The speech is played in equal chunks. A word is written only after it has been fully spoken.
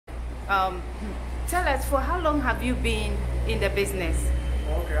Tell us, for how long have you been in the business?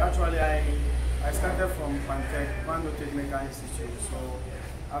 Okay, actually I started from Pando Technical Institute. So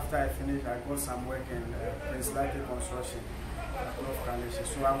after I finished, I got some work in Prince Lucky Construction at North Carolina.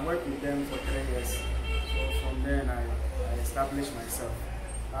 So I worked with them for 3 years. So from then I established myself.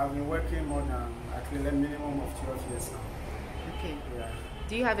 I've been working more than actually a minimum of 12 years now. Okay. Yeah.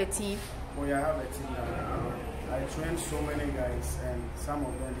 Do you have a team? Oh yeah, I have a team now. I train so many guys, and some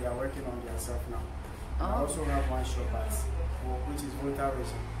of them they are working on themselves now. Oh. I also have one shop which is Volta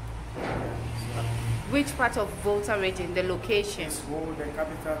region. Yeah, so which part of Volta region? The location? It's the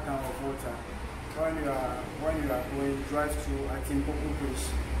capital town of Volta. When you are going drive through Atimpoku Bridge.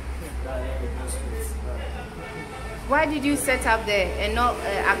 Why did you set up there and not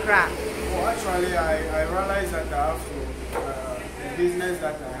Accra? Well, actually, I realized that I have to. The business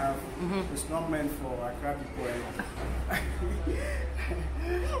that I have is not meant for Accra people.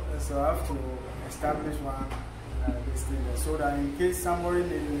 So I have to establish one this thing there, so that in case somebody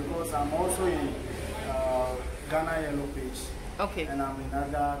needs me, because I'm also in Ghana Yellow page. Okay. And I'm in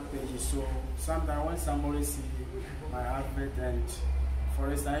other pages. So sometimes when somebody sees my advert, and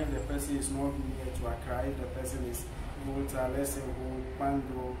for instance, if the person is not near to Accra, if the person is Volta, let's say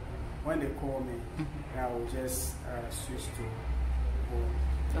Pando, when they call me, I will just switch to home.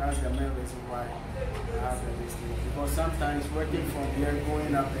 That's the main reason why I have the listing. Because sometimes working from here,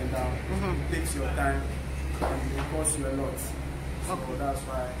 going up and down, takes your time and it costs you a lot. So that's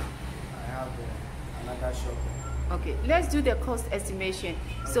why I have another shop. Okay, let's do the cost estimation.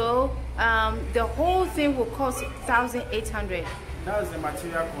 So the whole thing will cost 1,800. That's the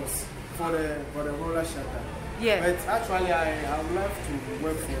material cost for the roller shutter. Yeah. But actually, I would love to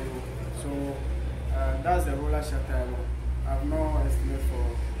work for you. So that's the roller shutter. I have no estimate for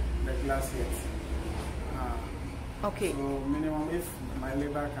the glass yet. Okay. So minimum, if my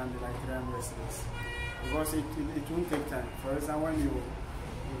labor can be like 300 cedis, because it won't take time. For example, when you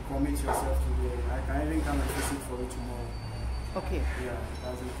commit yourself to do it, I can even come and visit for you tomorrow. Okay. Yeah,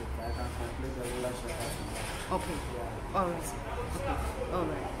 that's it. I can complete the roller shutter tomorrow. Okay. Yeah. All right. Okay. All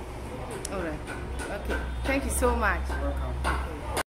right. All right. Okay. Thank you so much. Welcome.